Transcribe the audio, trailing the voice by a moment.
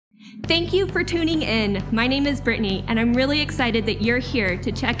Thank you for tuning in. My name is Brittany, and I'm really excited that you're here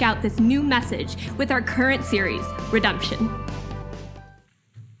to check out this new message with our current series, Redemption.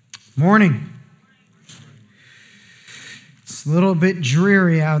 Morning. It's a little bit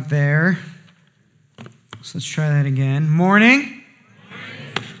dreary out there, so let's try that again. Morning.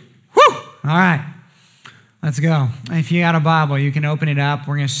 Woo! All right, let's go. If you got a Bible, you can open it up.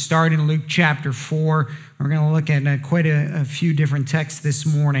 We're going to start in Luke chapter 4. We're going to look at quite a few different texts this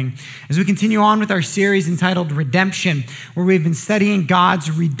morning as we continue on with our series entitled Redemption, where we've been studying God's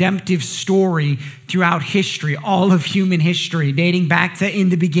redemptive story throughout history, all of human history, dating back to in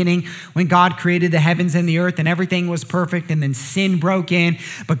the beginning when God created the heavens and the earth and everything was perfect, and then sin broke in.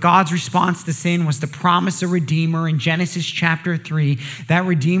 But God's response to sin was to promise a Redeemer in Genesis chapter 3. That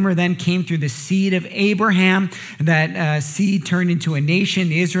Redeemer then came through the seed of Abraham. That seed turned into a nation.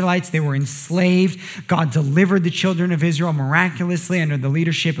 The Israelites, they were enslaved. God delivered the children of Israel miraculously under the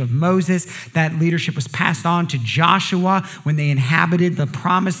leadership of Moses. That leadership was passed on to Joshua when they inhabited the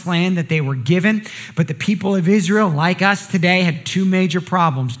promised land that they were given. But the people of Israel, like us today, had two major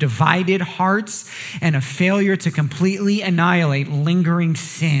problems: divided hearts and a failure to completely annihilate lingering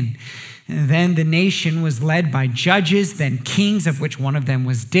sin. And then the nation was led by judges, then kings, of which one of them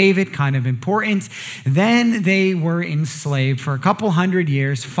was David, kind of important. Then they were enslaved for a couple hundred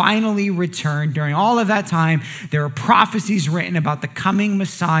years, finally returned. During all of that time, there are prophecies written about the coming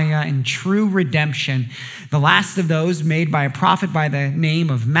Messiah and true redemption. The last of those made by a prophet by the name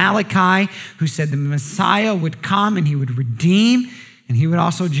of Malachi, who said the Messiah would come and he would redeem and he would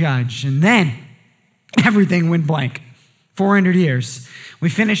also judge. And then everything went blank. 400 years. We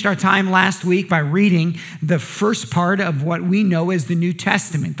finished our time last week by reading the first part of what we know as the New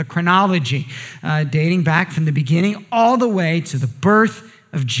Testament, the chronology, dating back from the beginning all the way to the birth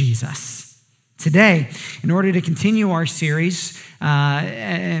of Jesus. Today, in order to continue our series,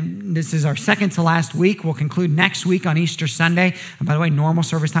 this is our second to last week. We'll conclude next week on Easter Sunday. And by the way, normal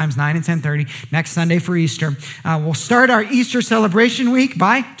service times 9 and 10:30 next Sunday for Easter. We'll start our Easter celebration week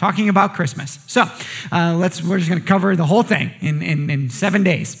by talking about Christmas. So we're just going to cover the whole thing in 7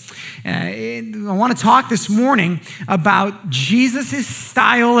 days. I want to talk this morning about Jesus'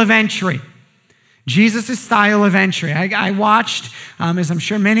 style of entry. Jesus' style of entry. I watched, as I'm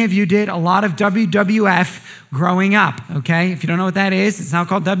sure many of you did, a lot of WWF growing up, okay? If you don't know what that is, it's now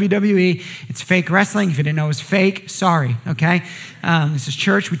called WWE. It's fake wrestling. If you didn't know it was fake, sorry, okay? This is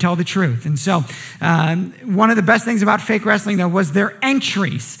church. We tell the truth. And so one of the best things about fake wrestling, though, was their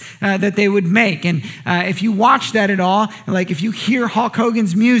entries that they would make. And if you watch that at all, like if you hear Hulk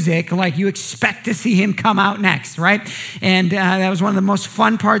Hogan's music, like you expect to see him come out next, right? And that was one of the most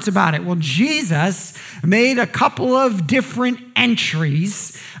fun parts about it. Well, Jesus made a couple of different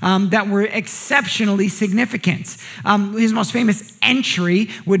entries that were exceptionally significant. His most famous entry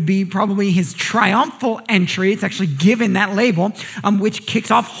would be probably his triumphal entry. It's actually given that label, which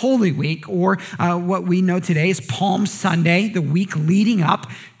kicks off Holy Week, or what we know today as Palm Sunday, the week leading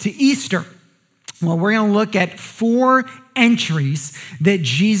up to Easter. Well, we're going to look at 4 entries that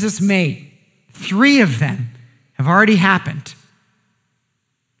Jesus made. 3 of them have already happened.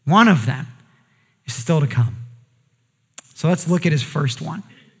 One of them is still to come. So let's look at his first one.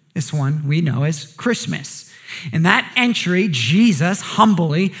 This one we know as Christmas. In that entry, Jesus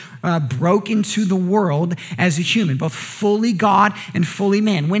humbly broke into the world as a human, both fully God and fully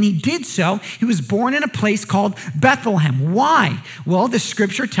man. When he did so, he was born in a place called Bethlehem. Why? Well, the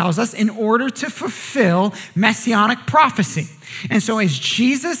scripture tells us in order to fulfill messianic prophecy. And so as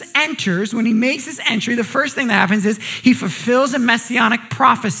Jesus enters, when he makes his entry, the first thing that happens is he fulfills a messianic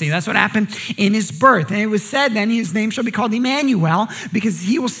prophecy. That's what happened in his birth. And it was said then his name shall be called Emmanuel, because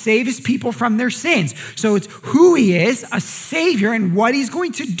he will save his people from their sins. So it's who he is, a savior, and what he's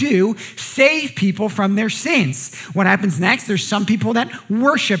going to do, save people from their sins. What happens next? There's some people that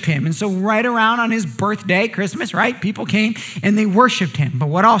worship him. And so right around on his birthday, Christmas, right? People came and they worshiped him. But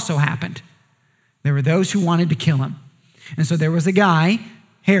what also happened? There were those who wanted to kill him. And so there was a guy,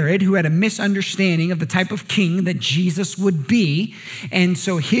 Herod, who had a misunderstanding of the type of king that Jesus would be. And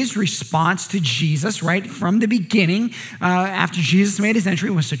so his response to Jesus, right from the beginning, after Jesus made his entry,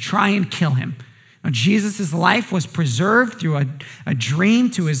 was to try and kill him. Now, Jesus' life was preserved through a dream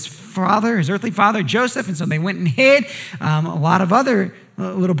to his father, his earthly father, Joseph. And so they went and hid. A lot of other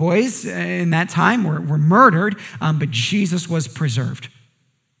little boys in that time were murdered, but Jesus was preserved.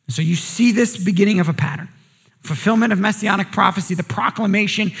 And so you see this beginning of a pattern. Fulfillment of messianic prophecy, the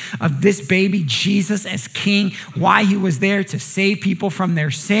proclamation of this baby Jesus as king, why he was there to save people from their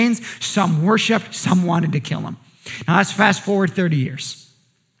sins. Some worshiped, some wanted to kill him. Now let's fast forward 30 years.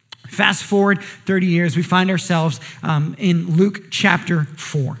 Fast forward 30 years, we find ourselves in Luke chapter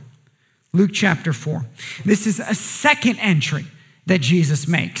 4. Luke chapter 4. This is a second entry that Jesus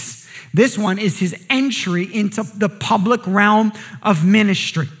makes. This one is his entry into the public realm of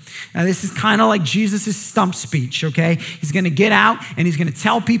ministry. Now, this is kind of like Jesus' stump speech, okay? He's going to get out and he's going to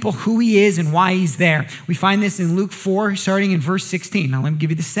tell people who he is and why he's there. We find this in Luke 4, starting in verse 16. Now, let me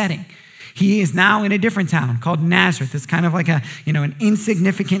give you the setting. He is now in a different town called Nazareth. It's kind of like an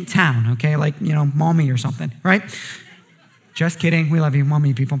insignificant town, okay? Like, Maumee or something, right? Just kidding. We love you,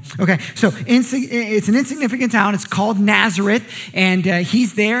 Maumee people. Okay, so it's an insignificant town. It's called Nazareth, and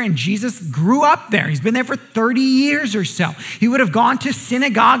he's there, and Jesus grew up there. He's been there for 30 years or so. He would have gone to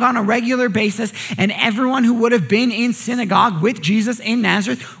synagogue on a regular basis, and everyone who would have been in synagogue with Jesus in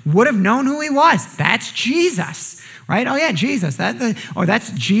Nazareth would have known who he was. That's Jesus. Right? Oh yeah, Jesus.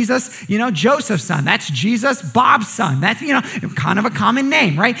 That's Jesus, Joseph's son. That's Jesus, Bob's son. That's, kind of a common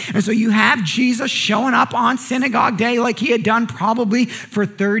name, right? And so you have Jesus showing up on synagogue day like he had done probably for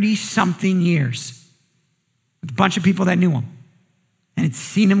 30-something years. With a bunch of people that knew him and had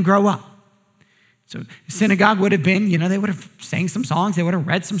seen him grow up. So synagogue would have been, they would have sang some songs. They would have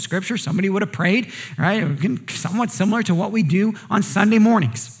read some scripture. Somebody would have prayed, right? Somewhat similar to what we do on Sunday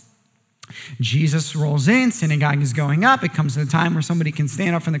mornings. Jesus rolls in, synagogue is going up. It comes to the time where somebody can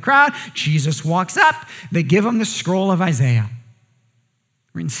stand up from the crowd. Jesus walks up. They give him the scroll of Isaiah,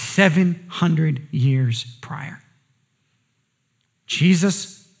 written 700 years prior.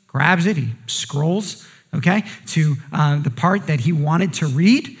 Jesus grabs it. He scrolls, to the part that he wanted to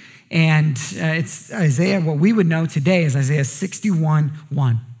read. And it's Isaiah, what we would know today is Isaiah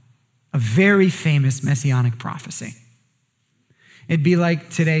 61:1, a very famous messianic prophecy. It'd be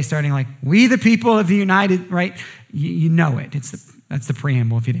like today starting like, we the people of the United, right? You know it. That's the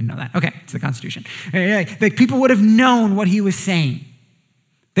preamble if you didn't know that. Okay, it's the Constitution. The people would have known what he was saying.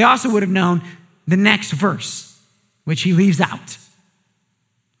 They also would have known the next verse, which he leaves out.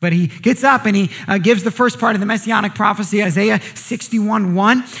 But he gets up and he gives the first part of the messianic prophecy, Isaiah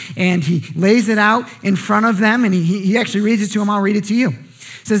 61:1, and he lays it out in front of them, and he actually reads it to them. I'll read it to you.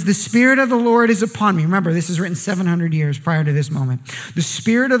 It says, the Spirit of the Lord is upon me. Remember, this is written 700 years prior to this moment. The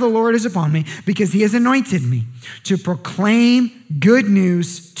Spirit of the Lord is upon me because he has anointed me to proclaim good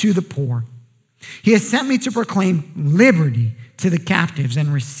news to the poor. He has sent me to proclaim liberty to the captives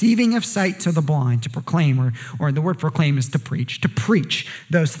and receiving of sight to the blind, to proclaim, or the word proclaim is to preach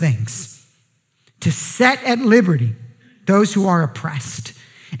those things, to set at liberty those who are oppressed,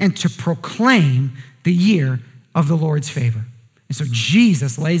 and to proclaim the year of the Lord's favor. And so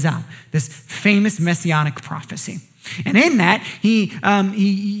Jesus lays out this famous messianic prophecy. And in that,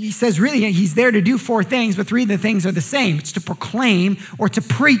 he says really he's there to do four things, but three of the things are the same. It's to proclaim or to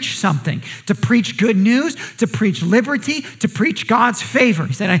preach something, to preach good news, to preach liberty, to preach God's favor.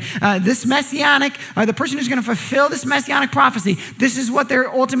 He said, this messianic, the person who's going to fulfill this messianic prophecy, this is what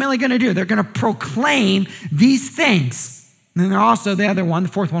they're ultimately going to do. They're going to proclaim these things. And then they're also the other one, the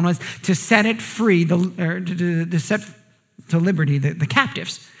fourth one was to set it free, to set to liberty the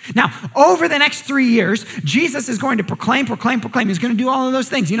captives. Now, over the next 3 years, Jesus is going to proclaim. He's going to do all of those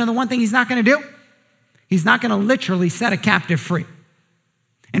things. You know the one thing he's not going to do? He's not going to literally set a captive free.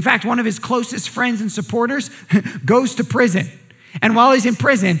 In fact, one of his closest friends and supporters goes to prison. And while he's in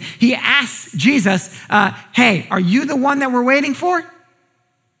prison, he asks Jesus, hey, are you the one that we're waiting for?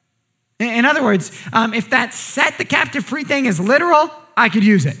 In other words, if that set the captive free thing is literal, I could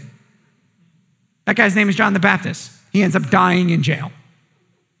use it. That guy's name is John the Baptist. He ends up dying in jail.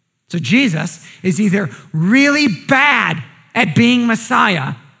 So Jesus is either really bad at being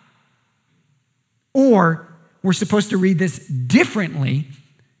Messiah, or we're supposed to read this differently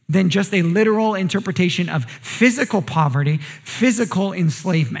than just a literal interpretation of physical poverty, physical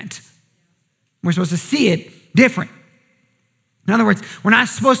enslavement. We're supposed to see it different. In other words, we're not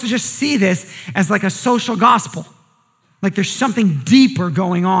supposed to just see this as like a social gospel, like there's something deeper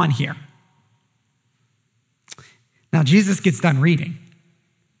going on here. Now, Jesus gets done reading.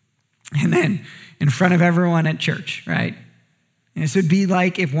 And then in front of everyone at church, right? And this would be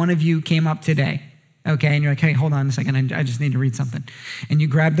like if one of you came up today, okay, and you're like, hey, hold on a second, I just need to read something. And you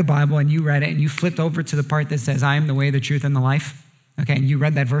grabbed the Bible and you read it and you flipped over to the part that says, I am the way, the truth, and the life. Okay, and you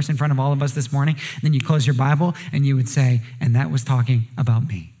read that verse in front of all of us this morning. And then you close your Bible and you would say, and that was talking about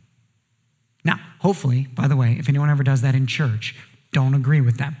me. Now, hopefully, by the way, if anyone ever does that in church, don't agree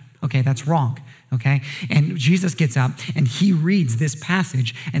with them. Okay, that's wrong. Okay, and Jesus gets up and he reads this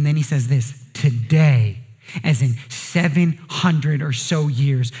passage and then he says this, today, as in 700 or so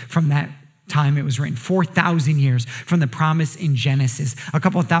years from that time it was written, 4,000 years from the promise in Genesis, a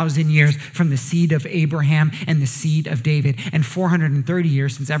couple thousand years from the seed of Abraham and the seed of David, and 430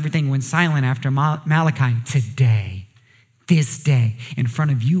 years since everything went silent after Malachi. Today, this day in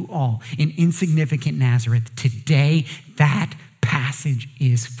front of you all in insignificant Nazareth. Today, that passage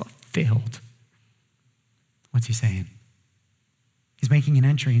is fulfilled. What's he saying? He's making an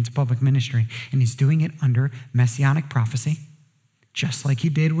entry into public ministry, and he's doing it under messianic prophecy, just like he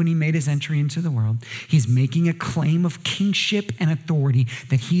did when he made his entry into the world. He's making a claim of kingship and authority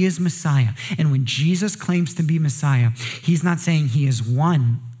that he is Messiah. And when Jesus claims to be Messiah, he's not saying he is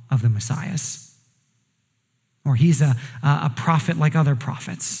one of the Messiahs, or he's a prophet like other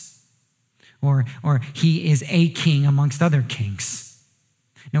prophets, or he is a king amongst other kings.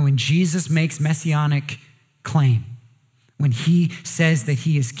 No, when Jesus makes messianic claim, when he says that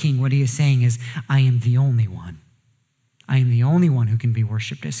he is king, what he is saying is, I am the only one. I am the only one who can be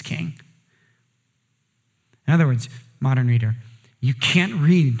worshiped as king. In other words, modern reader, you can't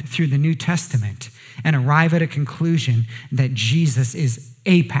read through the New Testament and arrive at a conclusion that Jesus is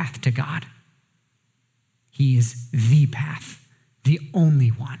a path to God. He is the path, the only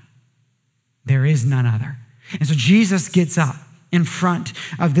one. There is none other. And so Jesus gets up in front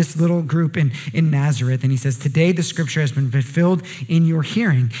of this little group in Nazareth, and he says, today the scripture has been fulfilled in your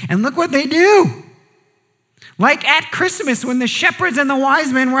hearing. And look what they do. Like at Christmas, when the shepherds and the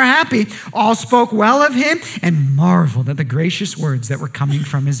wise men were happy, all spoke well of him and marveled at the gracious words that were coming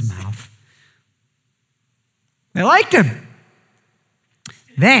from his mouth. They liked him.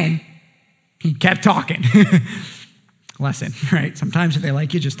 Then he kept talking. Lesson, right? Sometimes if they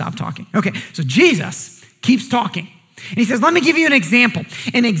like you, just stop talking. Okay, so Jesus keeps talking. And he says, let me give you an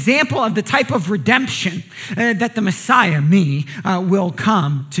example of the type of redemption that the Messiah, me, will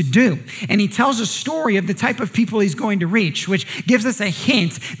come to do. And he tells a story of the type of people he's going to reach, which gives us a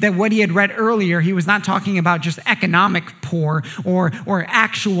hint that what he had read earlier, he was not talking about just economic poor or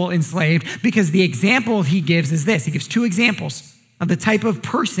actual enslaved, because the example he gives is this. He gives two examples of the type of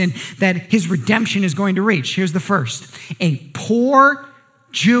person that his redemption is going to reach. Here's the first. A poor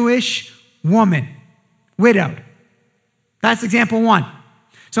Jewish woman, widowed. That's example one.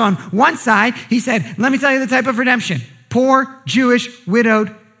 So on one side, he said, let me tell you the type of redemption. Poor, Jewish,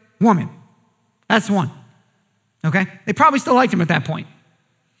 widowed woman. That's one. Okay? They probably still liked him at that point.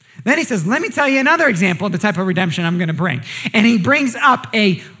 Then he says, let me tell you another example of the type of redemption I'm going to bring. And he brings up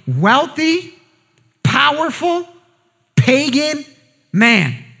a wealthy, powerful, pagan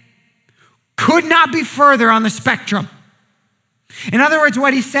man. Could not be further on the spectrum. In other words,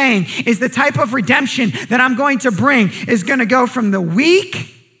 what he's saying is the type of redemption that I'm going to bring is going to go from the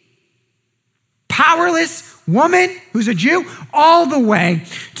weak, powerless woman who's a Jew all the way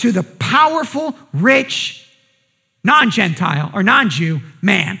to the powerful, rich, non-Gentile or non-Jew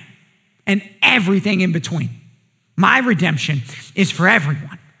man and everything in between. My redemption is for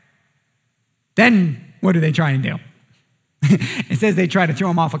everyone. Then what do they try and do? It says they try to throw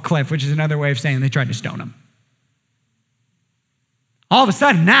him off a cliff, which is another way of saying they tried to stone him. All of a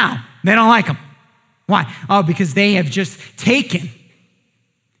sudden now, they don't like him. Why? Oh, because they have just taken.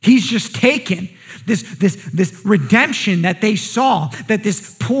 He's just taken this redemption that they saw, that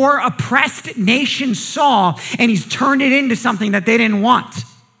this poor, oppressed nation saw, and he's turned it into something that they didn't want.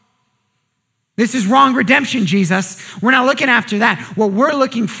 This is wrong redemption, Jesus. We're not looking after that. What we're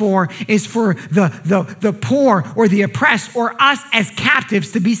looking for is for the poor or the oppressed or us as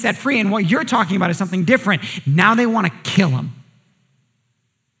captives to be set free. And what you're talking about is something different. Now they want to kill him.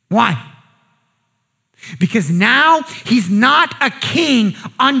 Why? Because now he's not a king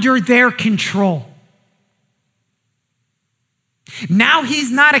under their control. Now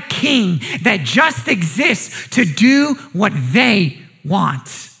he's not a king that just exists to do what they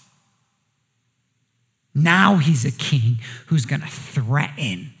want. Now he's a king who's going to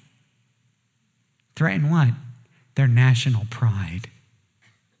threaten. Threaten what? Their national pride.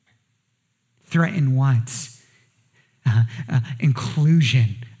 Threaten what?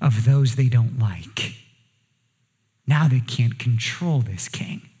 Inclusion of those they don't like. Now they can't control this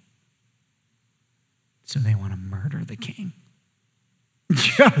king. So they want to murder the king.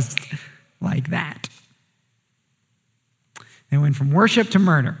 Just like that. They went from worship to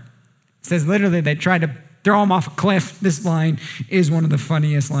murder. It says literally they tried to throw him off a cliff. This line is one of the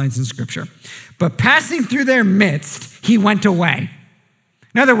funniest lines in Scripture. But passing through their midst, he went away.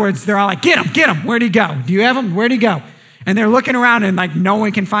 In other words, they're all like, get him. Where'd he go? Do you have him? Where'd he go? And they're looking around and like no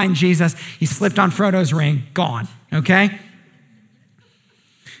one can find Jesus. He slipped on Frodo's ring, gone, okay?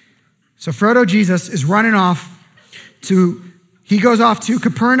 So Frodo Jesus is running off he goes off to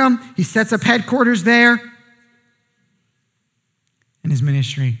Capernaum. He sets up headquarters there. And his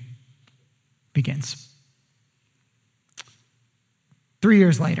ministry begins. 3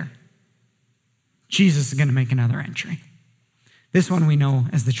 years later, Jesus is going to make another entry. This one we know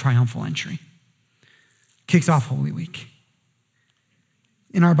as the triumphal entry. Kicks off Holy Week.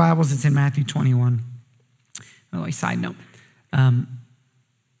 In our Bibles, it's in Matthew 21. Oh, a side note.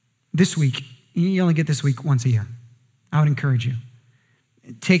 This week, you only get this week once a year. I would encourage you.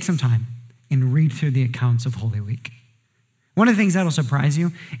 Take some time and read through the accounts of Holy Week. One of the things that'll surprise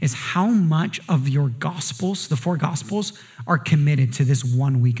you is how much of your Gospels, the 4 Gospels, are committed to this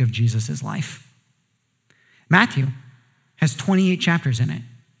 1 week of Jesus' life. Matthew has 28 chapters in it.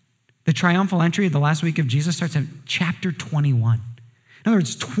 The triumphal entry of the last week of Jesus starts at chapter 21. In other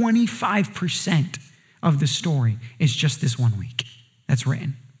words, 25% of the story is just this 1 week that's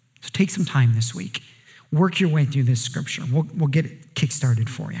written. So take some time this week. Work your way through this scripture. We'll get it kickstarted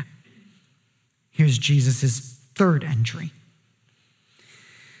for you. Here's Jesus' third entry.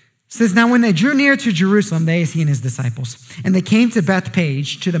 It says, now when they drew near to Jerusalem, he and his disciples, and they came to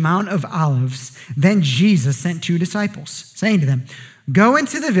Bethphage, to the Mount of Olives, then Jesus sent 2 disciples, saying to them, go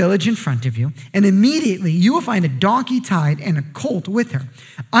into the village in front of you, and immediately you will find a donkey tied and a colt with her.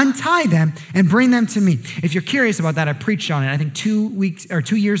 Untie them and bring them to me. If you're curious about that, I preached on it, I think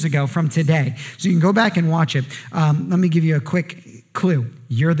 2 years ago from today. So you can go back and watch it. Let me give you a quick clue.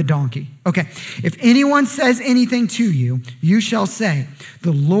 You're the donkey. Okay. If anyone says anything to you, you shall say,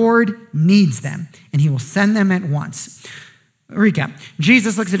 the Lord needs them, and he will send them at once. Recap.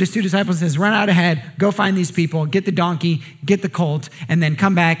 Jesus looks at his 2 disciples and says, run out ahead, go find these people, get the donkey, get the colt, and then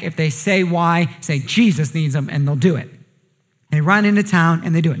come back. If they say why, say Jesus needs them, and they'll do it. They run into town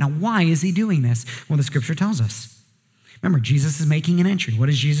and they do it. Now, why is he doing this? Well, the scripture tells us. Remember, Jesus is making an entry. What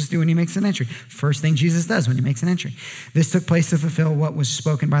does Jesus do when he makes an entry? First thing Jesus does when he makes an entry. This took place to fulfill what was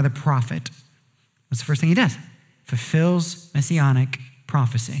spoken by the prophet. What's the first thing he does? Fulfills messianic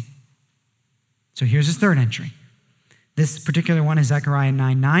prophecy. So here's his third entry. This particular one is Zechariah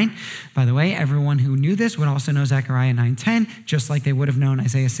 9:9. By the way, everyone who knew this would also know Zechariah 9:10, just like they would have known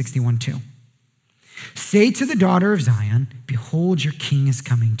Isaiah 61:2. Say to the daughter of Zion, behold, your king is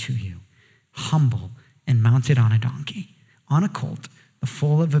coming to you, humble and mounted on a donkey, on a colt, the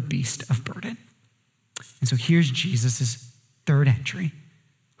foal of a beast of burden. And so here's Jesus' third entry.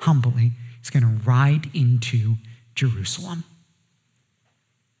 Humbly, he's going to ride into Jerusalem.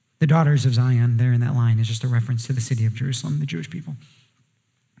 The daughters of Zion, there in that line, is just a reference to the city of Jerusalem, the Jewish people.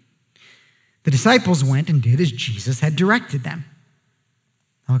 The disciples went and did as Jesus had directed them.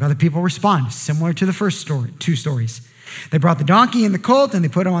 Now look how the people respond, similar to the first 2 stories. They brought the donkey and the colt, and they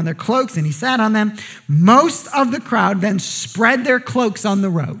put him on their cloaks, and he sat on them. Most of the crowd then spread their cloaks on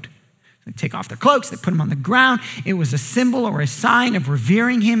the road. They take off their cloaks, they put them on the ground. It was a symbol or a sign of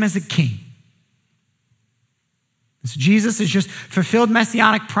revering him as a king. So Jesus has just fulfilled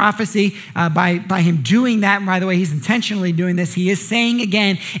messianic prophecy by him doing that. And by the way, he's intentionally doing this. He is saying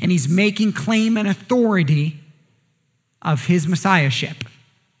again, and he's making claim and authority of his messiahship.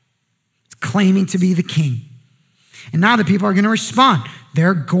 He's claiming to be the king. And now the people are going to respond.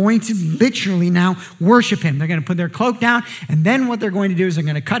 They're going to literally now worship him. They're going to put their cloak down, and then what they're going to do is they're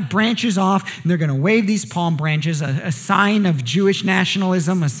going to cut branches off, and they're going to wave these palm branches, a sign of Jewish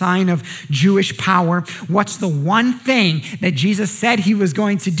nationalism, a sign of Jewish power. What's the one thing that Jesus said he was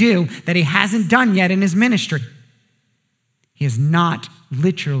going to do that he hasn't done yet in his ministry? He has not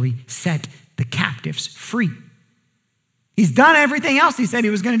literally set the captives free. He's done everything else he said he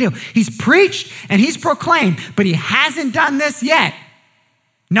was going to do. He's preached and he's proclaimed, but he hasn't done this yet.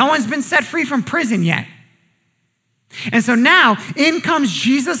 No one's been set free from prison yet. And so now in comes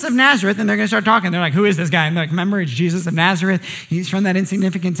Jesus of Nazareth, and they're going to start talking. They're like, who is this guy? And they're like, remember, it's Jesus of Nazareth. He's from that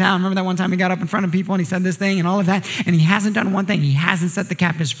insignificant town. Remember that one time he got up in front of people and he said this thing and all of that? And he hasn't done one thing. He hasn't set the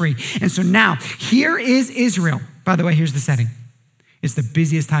captives free. And so now here is Israel. By the way, here's the setting. It's the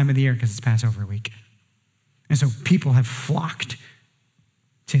busiest time of the year because it's Passover week. And so people have flocked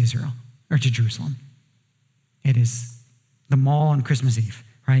to Israel or to Jerusalem. It is the mall on Christmas Eve,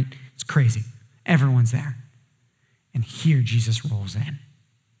 right? It's crazy. Everyone's there. And here Jesus rolls in. And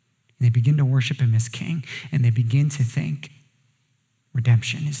they begin to worship him as king. And they begin to think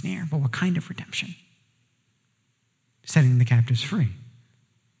redemption is near. But what kind of redemption? Setting the captives free.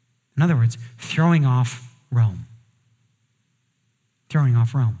 In other words, throwing off Rome. Throwing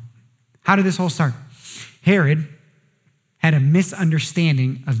off Rome. How did this whole start? Herod had a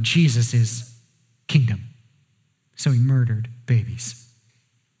misunderstanding of Jesus' kingdom. So he murdered babies.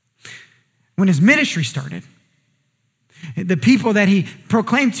 When his ministry started, the people that he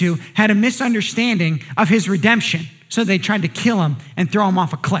proclaimed to had a misunderstanding of his redemption. So they tried to kill him and throw him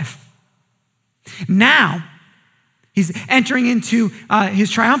off a cliff. Now, he's entering into his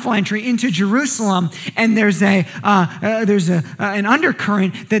triumphal entry into Jerusalem, and there's an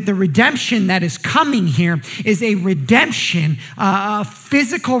undercurrent that the redemption that is coming here is a redemption, a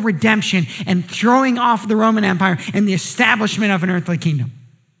physical redemption, and throwing off the Roman Empire and the establishment of an earthly kingdom.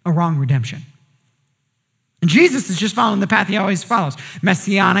 a wrong redemption. And Jesus is just following the path he always follows.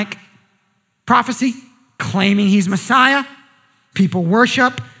 Messianic prophecy, claiming he's Messiah. People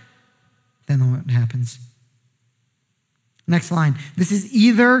worship. Then what happens? Next line. This is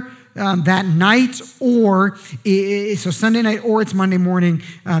either that night or, so Sunday night or it's Monday morning.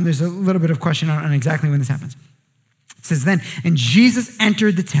 There's a little bit of question on exactly when this happens. It says then, and Jesus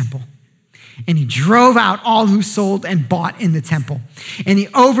entered the temple. And he drove out all who sold and bought in the temple. And he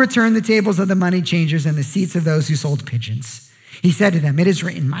overturned the tables of the money changers and the seats of those who sold pigeons. He said to them, it is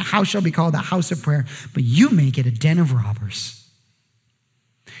written, my house shall be called a house of prayer, but you make it a den of robbers.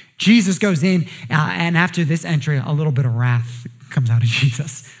 Jesus goes in, and after this entry, a little bit of wrath comes out of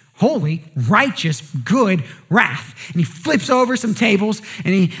Jesus. Holy, righteous, good wrath. And he flips over some tables,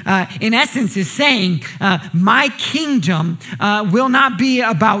 and he, in essence, is saying, my kingdom will not be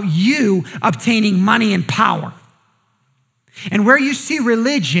about you obtaining money and power. And where you see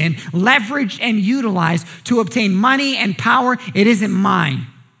religion leveraged and utilized to obtain money and power, it isn't my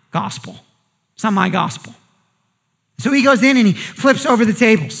gospel. It's not my gospel. So he goes in and he flips over the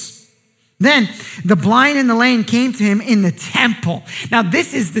tables. Then the blind and the lame came to him in the temple. Now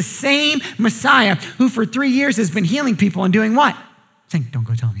this is the same Messiah who for 3 years has been healing people and doing what? Saying, don't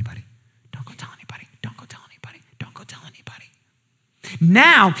go tell anybody. Don't go tell anybody. Don't go tell anybody. Don't go tell anybody.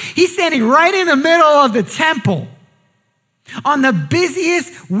 Now he's standing right in the middle of the temple on the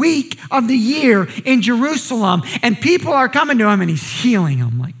busiest week of the year in Jerusalem, and people are coming to him and he's healing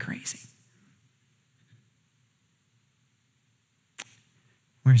them like crazy.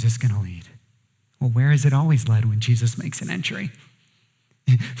 Where's this going to lead? Well, where has it always led when Jesus makes an entry?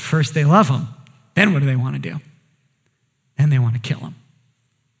 First, they love him. Then what do they want to do? Then they want to kill him.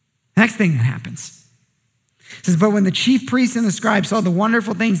 Next thing that happens. It says, but when the chief priests and the scribes saw the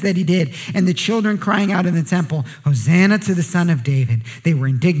wonderful things that he did and the children crying out in the temple, Hosanna to the Son of David, they were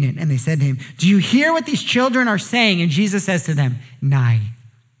indignant and they said to him, do you hear what these children are saying? And Jesus says to them, Nai,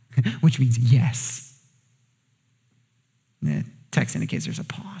 which means yes. The text indicates there's a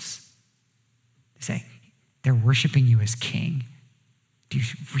pause. They say, they're worshiping you as king. Do you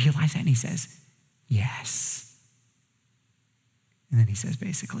realize that? And he says, yes. And then he says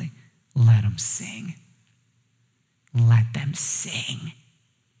basically, let them sing. Let them sing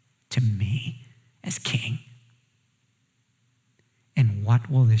to me as king. And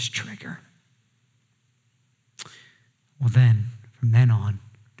what will this trigger? Well then, from then on,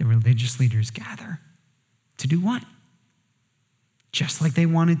 the religious leaders gather to do what? Just like they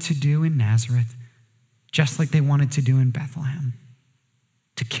wanted to do in Nazareth, just like they wanted to do in Bethlehem,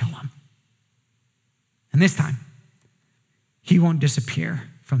 to kill him. And this time, he won't disappear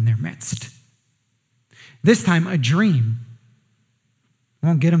from their midst. This time, a dream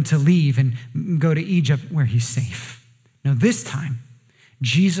won't get him to leave and go to Egypt where he's safe. No, this time,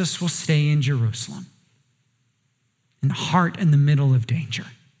 Jesus will stay in Jerusalem, in the heart and the middle of danger.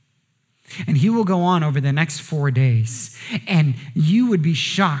 And he will go on over the next 4 days. And you would be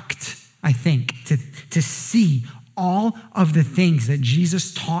shocked, I think, to see all of the things that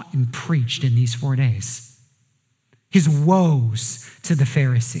Jesus taught and preached in these 4 days. His woes to the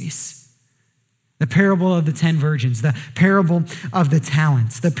Pharisees. The parable of the 10 virgins, the parable of the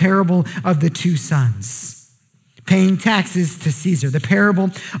talents, the parable of the 2 sons, paying taxes to Caesar, the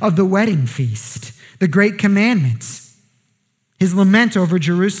parable of the wedding feast, the great commandments, his lament over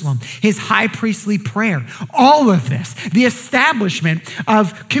Jerusalem, his high priestly prayer, all of this, the establishment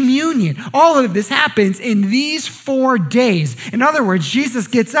of communion, all of this happens in these 4 days. In other words, Jesus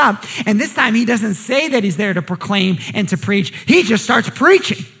gets up, and this time he doesn't say that he's there to proclaim and to preach. He just starts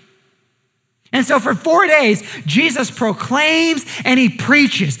preaching. And so for 4 days, Jesus proclaims and he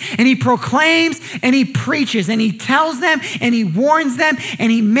preaches, and he proclaims and he preaches, and he tells them and he warns them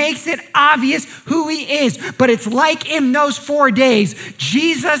and he makes it obvious who he is. But it's like in those 4 days,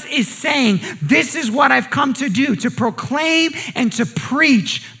 Jesus is saying, this is what I've come to do, to proclaim and to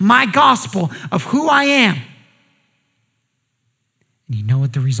preach my gospel of who I am. And you know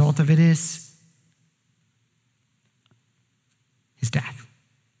what the result of it is? His death.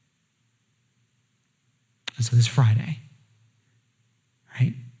 And so this Friday,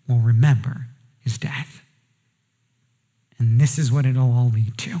 right, we'll remember his death. And this is what it'll all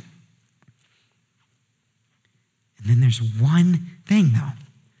lead to. And then there's one thing, though,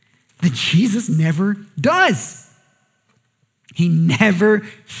 that Jesus never does. He never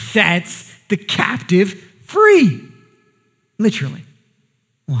sets the captive free. Literally.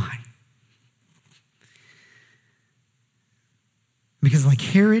 Why? Because like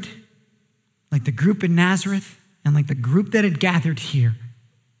Herod, like the group in Nazareth, and like the group that had gathered here,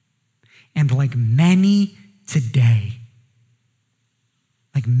 and like many today,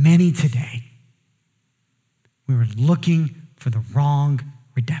 like many today, we were looking for the wrong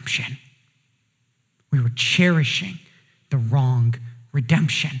redemption. We were cherishing the wrong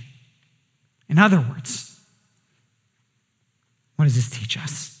redemption. In other words, what does this teach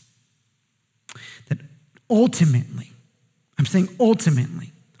us? That ultimately, I'm saying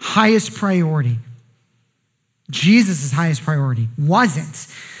ultimately, highest priority, Jesus' highest priority wasn't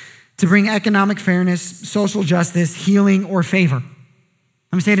to bring economic fairness, social justice, healing, or favor.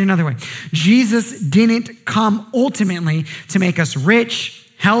 Let me say it another way. Jesus didn't come ultimately to make us rich,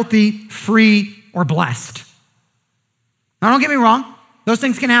 healthy, free, or blessed. Now, don't get me wrong. Those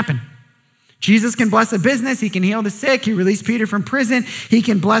things can happen. Jesus can bless a business. He can heal the sick. He released Peter from prison. He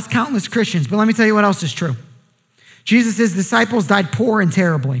can bless countless Christians. But let me tell you what else is true. Jesus' disciples died poor and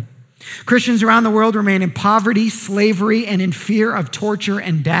terribly. Christians around the world remain in poverty, slavery, and in fear of torture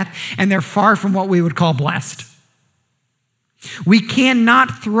and death, and they're far from what we would call blessed. We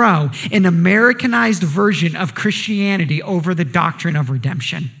cannot throw an Americanized version of Christianity over the doctrine of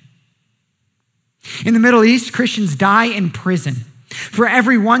redemption. In the Middle East, Christians die in prison. For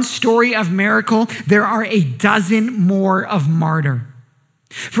every one story of miracle, there are a dozen more of martyr.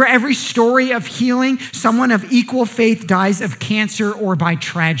 For every story of healing, someone of equal faith dies of cancer or by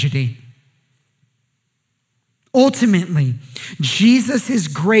tragedy. Ultimately, Jesus'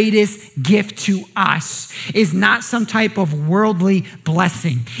 greatest gift to us is not some type of worldly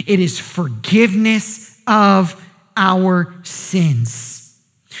blessing. It is forgiveness of our sins.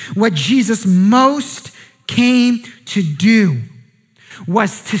 What Jesus most came to do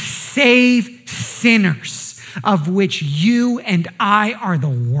was to save sinners, of which you and I are the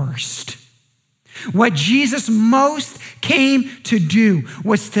worst. What Jesus most came to do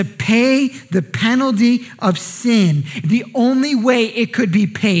was to pay the penalty of sin, the only way it could be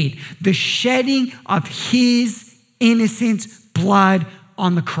paid, the shedding of his innocent blood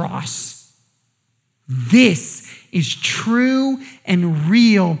on the cross. This is true and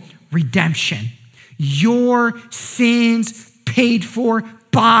real redemption. Your sins paid for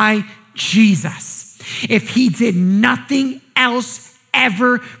by Jesus. If he did nothing else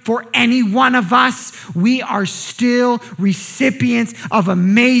ever for any one of us, we are still recipients of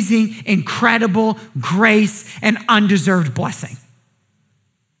amazing, incredible grace and undeserved blessing.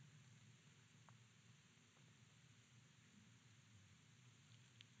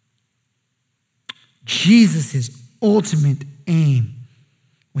 Jesus' ultimate aim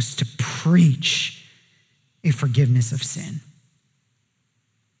was to preach a forgiveness of sin.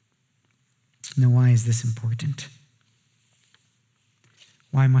 Now, why is this important?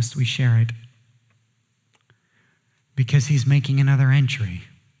 Why must we share it? Because he's making another entry.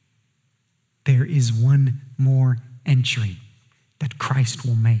 There is one more entry that Christ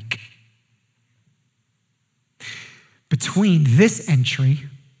will make. Between this entry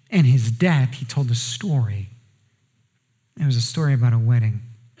and his death, he told a story. It was a story about a wedding.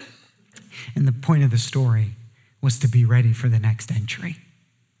 And the point of the story was to be ready for the next entry.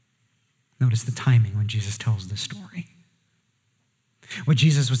 Notice the timing when Jesus tells the story. What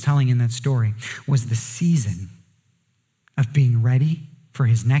Jesus was telling in that story was the season of being ready for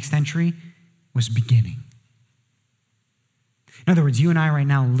his next entry was beginning. In other words, you and I right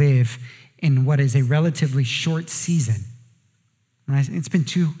now live in what is a relatively short season. It's been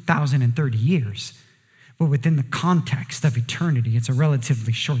 2,030 years, but within the context of eternity, it's a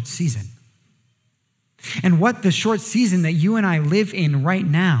relatively short season. And what the short season that you and I live in right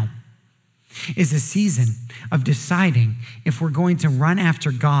now is a season of deciding if we're going to run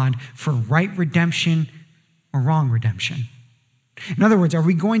after God for right redemption or wrong redemption. In other words, are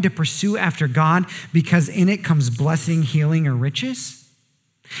we going to pursue after God because in it comes blessing, healing, or riches?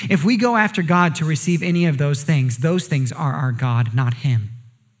 If we go after God to receive any of those things are our God, not him.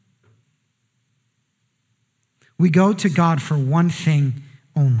 We go to God for one thing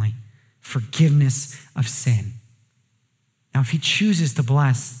only, forgiveness of sin. Now, if he chooses to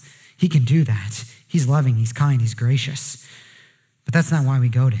bless, he can do that. He's loving, he's kind, he's gracious. But that's not why we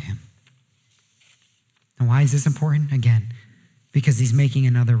go to him. And why is this important? Again, because he's making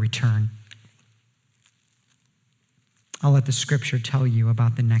another return. I'll let the scripture tell you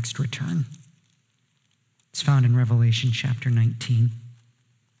about the next return. It's found in Revelation chapter 19.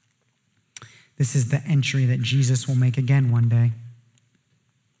 This is the entry that Jesus will make again one day.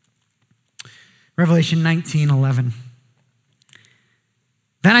 Revelation 19:11.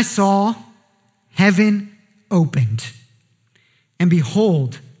 Then I saw heaven opened, and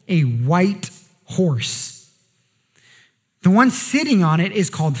behold, a white horse. The one sitting on it is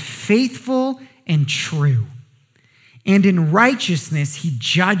called Faithful and True, and in righteousness he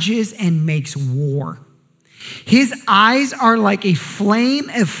judges and makes war. His eyes are like a flame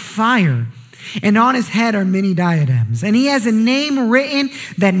of fire, and on his head are many diadems. And he has a name written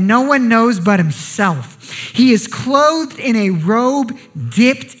that no one knows but himself. He is clothed in a robe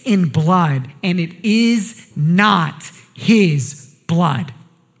dipped in blood, and it is not his blood.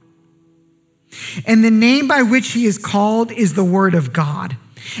 And the name by which he is called is the Word of God.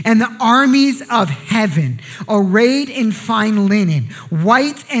 And the armies of heaven, arrayed in fine linen,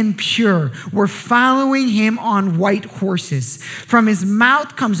 white and pure, were following him on white horses. From his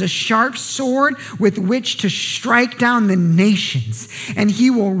mouth comes a sharp sword with which to strike down the nations. And he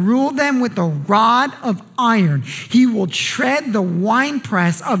will rule them with a rod of iron. He will tread the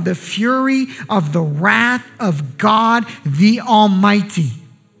winepress of the fury of the wrath of God the Almighty.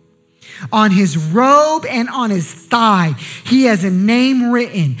 On his robe and on his thigh, he has a name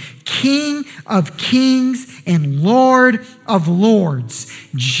written, King of Kings and Lord of Lords.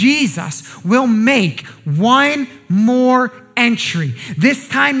 Jesus will make one more entry, this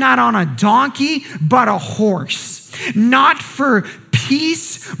time not on a donkey, but a horse. Not for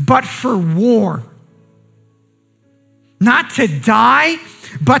peace, but for war. Not to die,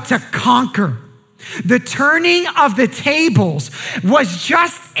 but to conquer. The turning of the tables was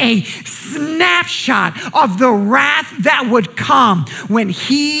just a snapshot of the wrath that would come when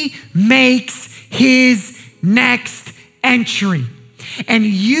he makes his next entry. And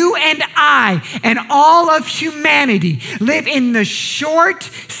you and I and all of humanity live in the short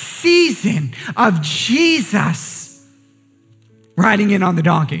season of Jesus riding in on the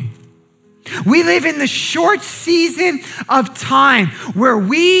donkey. We live in the short season of time where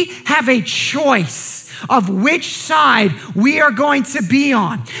we have a choice of which side we are going to be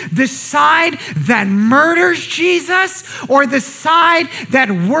on. The side that murders Jesus or the side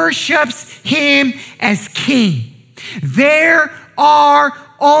that worships him as king. There are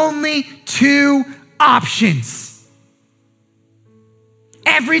only two options.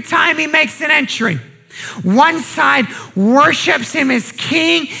 Every time he makes an entry, one side worships him as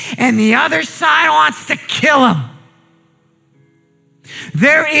king, and the other side wants to kill him.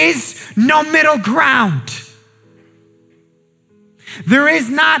 There is no middle ground. There is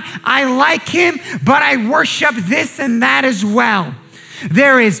not, I like him, but I worship this and that as well.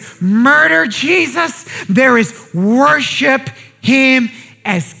 There is murder Jesus. There is worship him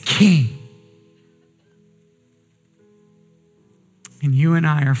as king. And you and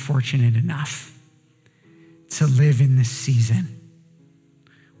I are fortunate enough to live in this season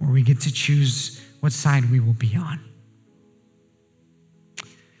where we get to choose what side we will be on.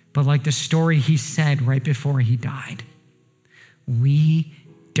 But like the story he said right before he died, we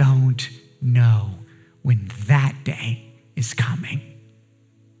don't know when that day is coming.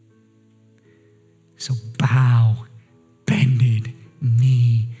 So bow bended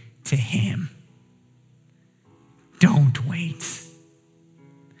knee to him. Don't wait.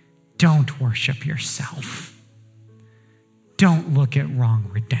 Don't worship yourself. Don't look at wrong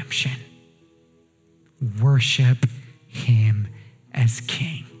redemption. Worship him as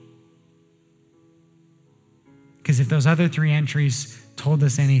king. Because if those other three entries told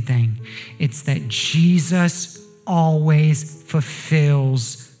us anything, it's that Jesus always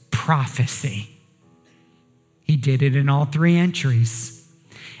fulfills prophecy. He did it in all three entries,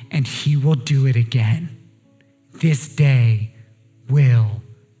 and he will do it again. This day will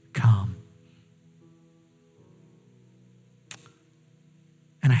come.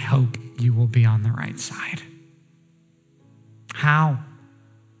 And I hope you will be on the right side. How?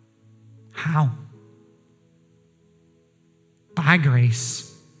 How? By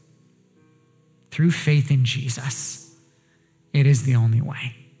grace, through faith in Jesus. It is the only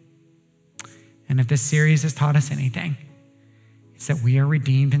way. And if this series has taught us anything, it's that we are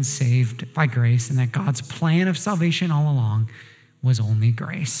redeemed and saved by grace, and that God's plan of salvation all along was only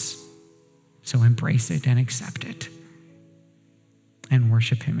grace. So embrace it and accept it and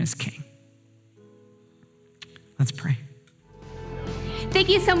worship him as king. Let's pray. Thank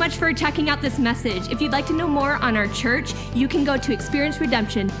you so much for checking out this message. If you'd like to know more on our church, you can go to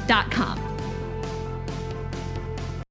experienceredemption.com.